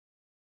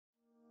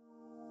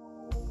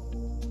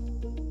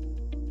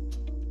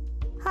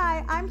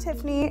Hi, I'm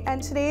Tiffany,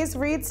 and today's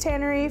Reid's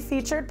Tannery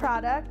featured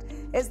product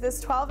is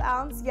this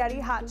 12-ounce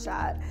Yeti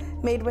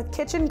Hotshot made with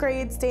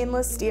kitchen-grade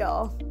stainless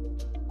steel.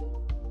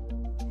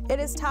 It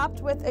is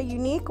topped with a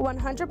unique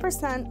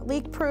 100%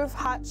 leak-proof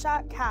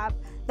hotshot cap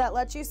that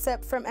lets you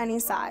sip from any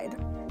side.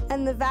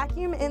 And the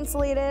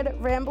vacuum-insulated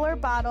Rambler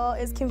bottle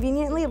is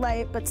conveniently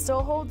light but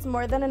still holds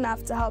more than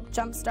enough to help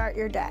jumpstart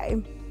your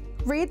day.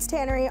 Reid's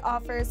Tannery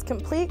offers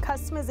complete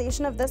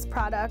customization of this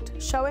product,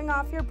 showing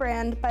off your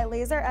brand by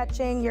laser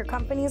etching your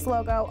company's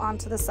logo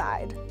onto the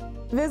side.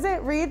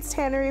 Visit Reid's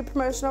Tannery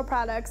promotional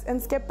products in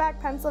Skipback,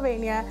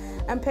 Pennsylvania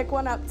and pick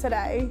one up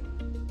today.